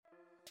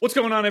What's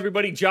going on,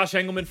 everybody? Josh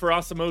Engelman for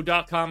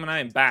Awesemo.com, and I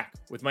am back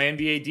with my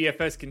NBA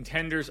DFS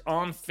contenders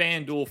on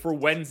FanDuel for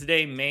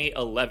Wednesday, May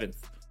 11th.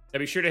 Now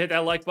be sure to hit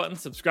that like button,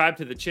 subscribe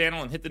to the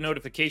channel, and hit the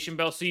notification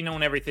bell so you know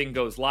when everything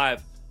goes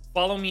live.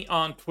 Follow me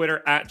on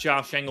Twitter at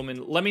Josh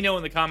Engelman. Let me know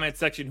in the comments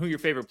section who your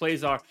favorite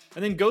plays are,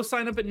 and then go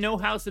sign up at No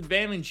House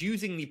Advantage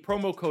using the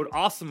promo code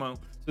AWESEMO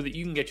so that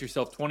you can get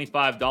yourself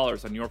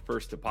 $25 on your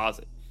first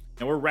deposit.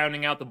 And we're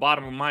rounding out the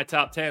bottom of my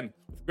top 10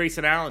 with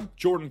Grayson Allen,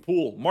 Jordan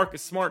Poole,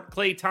 Marcus Smart,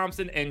 Klay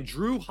Thompson, and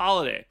Drew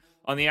Holiday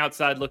on the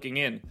outside looking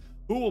in.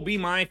 Who will be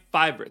my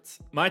favorites?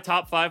 My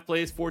top 5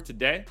 plays for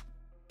today?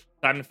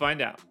 Time to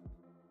find out.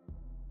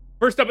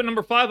 First up at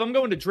number 5, I'm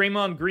going to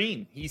Draymond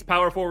Green. He's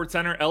power forward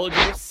center,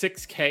 eligible,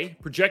 6K,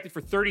 projected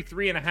for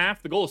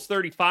 33.5. The goal is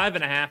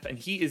 35.5, and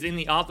he is in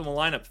the optimal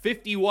lineup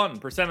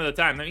 51% of the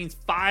time. That means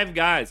 5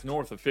 guys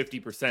north of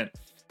 50%.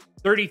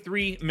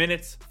 33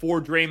 minutes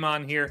for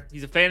Draymond here.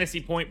 He's a fantasy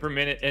point per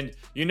minute, and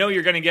you know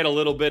you're going to get a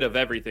little bit of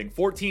everything.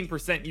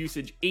 14%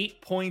 usage,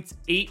 8 points,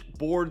 8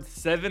 boards,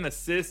 7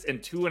 assists, and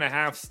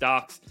 2.5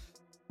 stocks.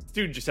 This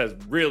dude just has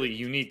really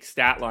unique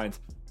stat lines.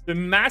 The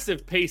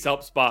massive pace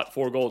up spot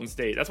for Golden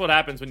State. That's what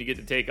happens when you get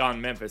to take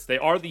on Memphis. They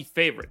are the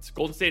favorites.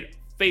 Golden State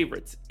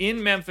favorites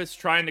in Memphis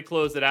trying to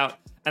close it out,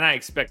 and I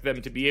expect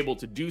them to be able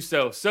to do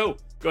so. So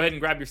go ahead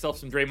and grab yourself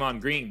some Draymond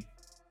Green.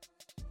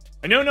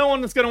 I know no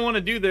one is going to want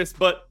to do this,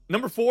 but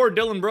number 4,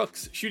 Dillon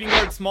Brooks, shooting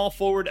guard, small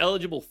forward,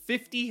 eligible,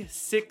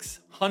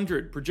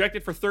 5,600,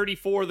 projected for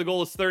 34. The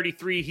goal is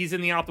 33. He's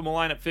in the optimal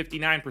lineup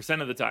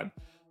 59% of the time.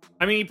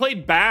 I mean, he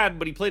played bad,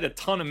 but he played a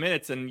ton of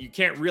minutes, and you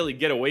can't really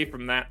get away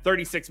from that.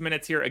 36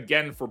 minutes here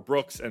again for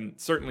Brooks, and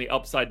certainly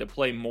upside to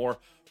play more.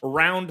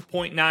 Around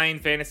 0.9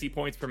 fantasy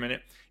points per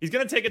minute. He's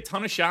going to take a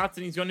ton of shots,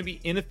 and he's going to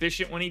be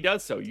inefficient when he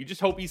does so. You just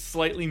hope he's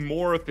slightly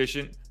more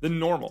efficient than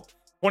normal.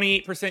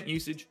 28%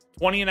 usage,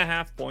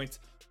 20.5 points,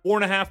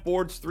 4.5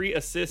 boards, 3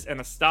 assists,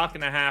 and a stock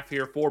and a half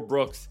here for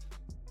Brooks.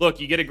 Look,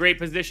 you get a great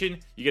position,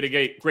 you get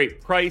a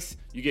great price,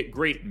 you get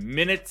great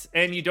minutes,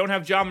 and you don't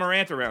have Ja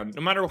Morant around.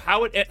 No matter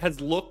how it has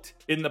looked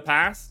in the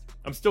past,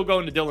 I'm still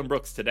going to Dillon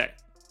Brooks today.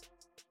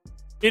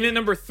 In at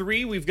number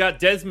 3, we've got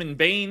Desmond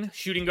Bane,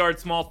 shooting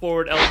guard, small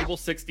forward, eligible,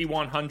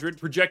 6,100,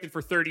 projected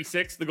for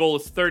 36. The goal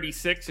is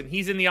 36, and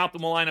he's in the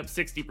optimal lineup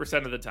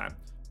 60% of the time.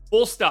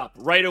 Full stop,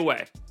 right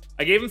away.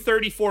 I gave him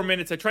 34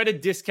 minutes. I tried to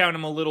discount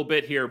him a little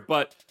bit here,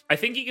 but I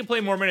think he can play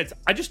more minutes.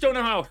 I just don't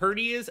know how hurt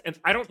he is, and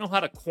I don't know how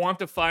to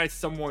quantify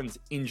someone's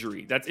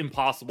injury. That's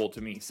impossible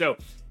to me. So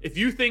if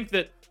you think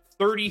that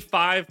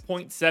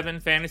 35.7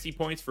 fantasy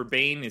points for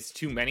Bane is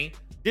too many,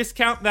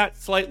 discount that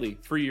slightly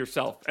for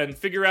yourself and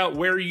figure out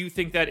where you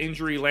think that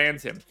injury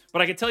lands him.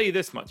 But I can tell you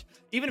this much.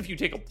 Even if you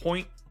take a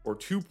point or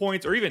 2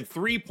 points or even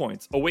 3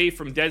 points away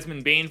from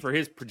Desmond Bane for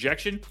his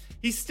projection,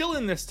 he's still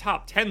in this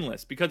top 10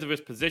 list because of his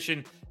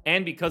position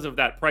and because of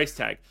that price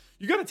tag.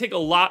 You got to take a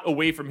lot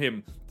away from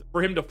him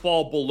for him to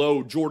fall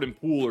below Jordan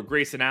Poole or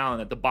Grayson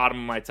Allen at the bottom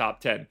of my top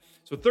 10.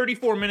 So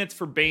 34 minutes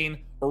for Bane,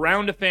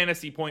 around a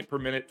fantasy point per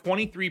minute,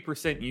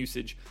 23%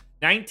 usage,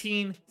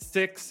 19,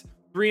 6,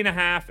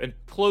 3.5, and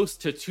close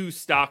to 2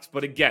 stocks.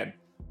 But again,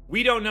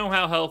 we don't know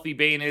how healthy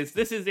Bane is.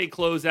 This is a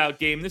closeout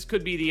game. This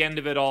could be the end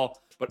of it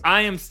all. But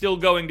I am still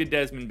going to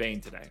Desmond Bane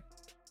today.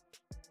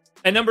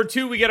 At number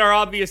 2, we get our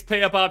obvious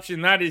pay-up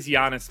option. That is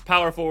Giannis.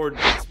 Power forward,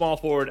 small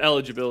forward,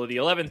 eligibility,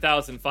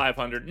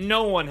 11,500.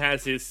 No one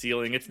has his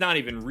ceiling. It's not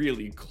even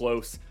really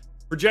close.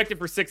 Projected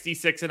for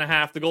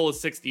 66.5. The goal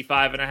is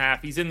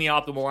 65.5. He's in the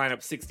optimal lineup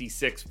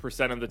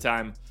 66% of the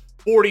time.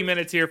 40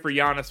 minutes here for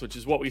Giannis, which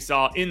is what we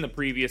saw in the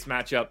previous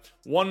matchup.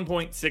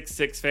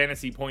 1.66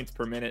 fantasy points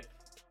per minute.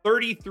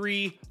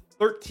 33,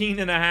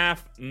 13.5,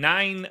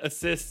 9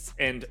 assists,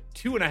 and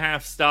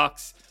 2.5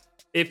 stocks.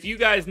 If you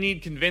guys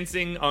need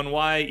convincing on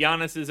why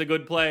Giannis is a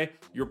good play,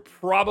 you're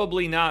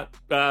probably not,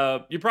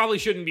 you probably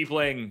shouldn't be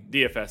playing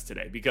DFS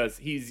today because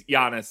he's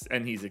Giannis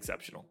and he's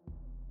exceptional.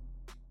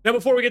 Now,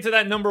 before we get to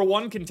that number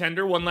 1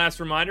 contender, one last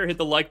reminder, hit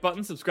the like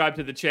button, subscribe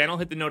to the channel,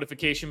 hit the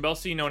notification bell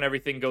so you know when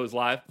everything goes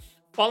live.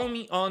 Follow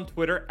me on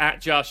Twitter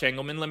at Josh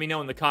Engelman. Let me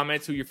know in the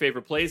comments who your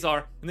favorite plays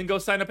are, and then go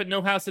sign up at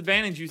No House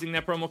Advantage using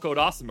that promo code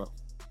AWESEMO.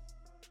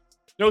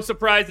 No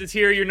surprises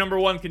here. Your number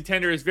 1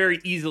 contender is very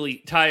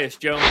easily Tyus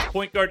Jones.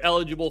 Point guard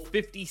eligible,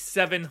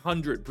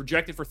 5,700.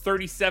 Projected for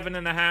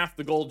 37.5.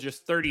 The goal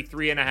just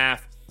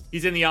 33.5.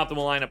 He's in the optimal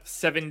lineup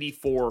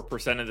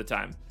 74% of the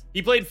time.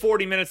 He played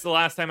 40 minutes the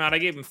last time out. I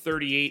gave him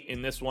 38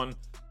 in this one.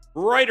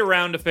 Right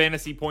around a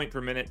fantasy point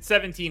per minute.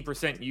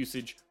 17%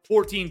 usage.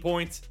 14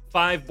 points,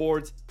 5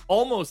 boards,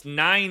 almost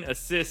 9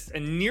 assists,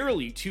 and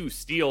nearly 2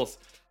 steals.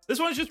 This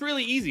one's just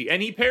really easy,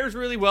 and he pairs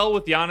really well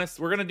with Giannis.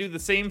 We're going to do the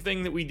same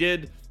thing that we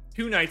did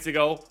 2 nights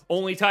ago,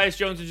 only Tyus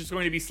Jones is just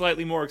going to be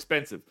slightly more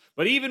expensive.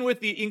 But even with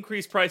the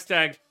increased price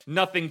tag,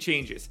 nothing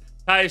changes.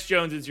 Tyus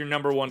Jones is your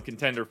number 1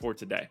 contender for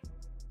today.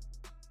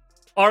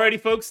 Alrighty,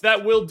 folks,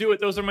 that will do it.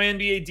 Those are my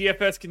NBA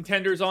DFS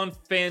contenders on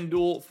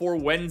FanDuel for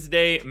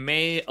Wednesday,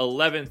 May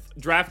 11th.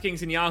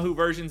 DraftKings and Yahoo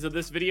versions of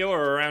this video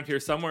are around here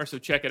somewhere, so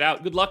check it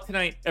out. Good luck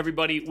tonight,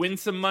 everybody. Win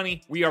some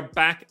money. We are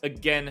back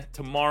again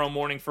tomorrow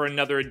morning for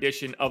another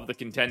edition of the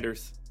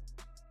Contenders.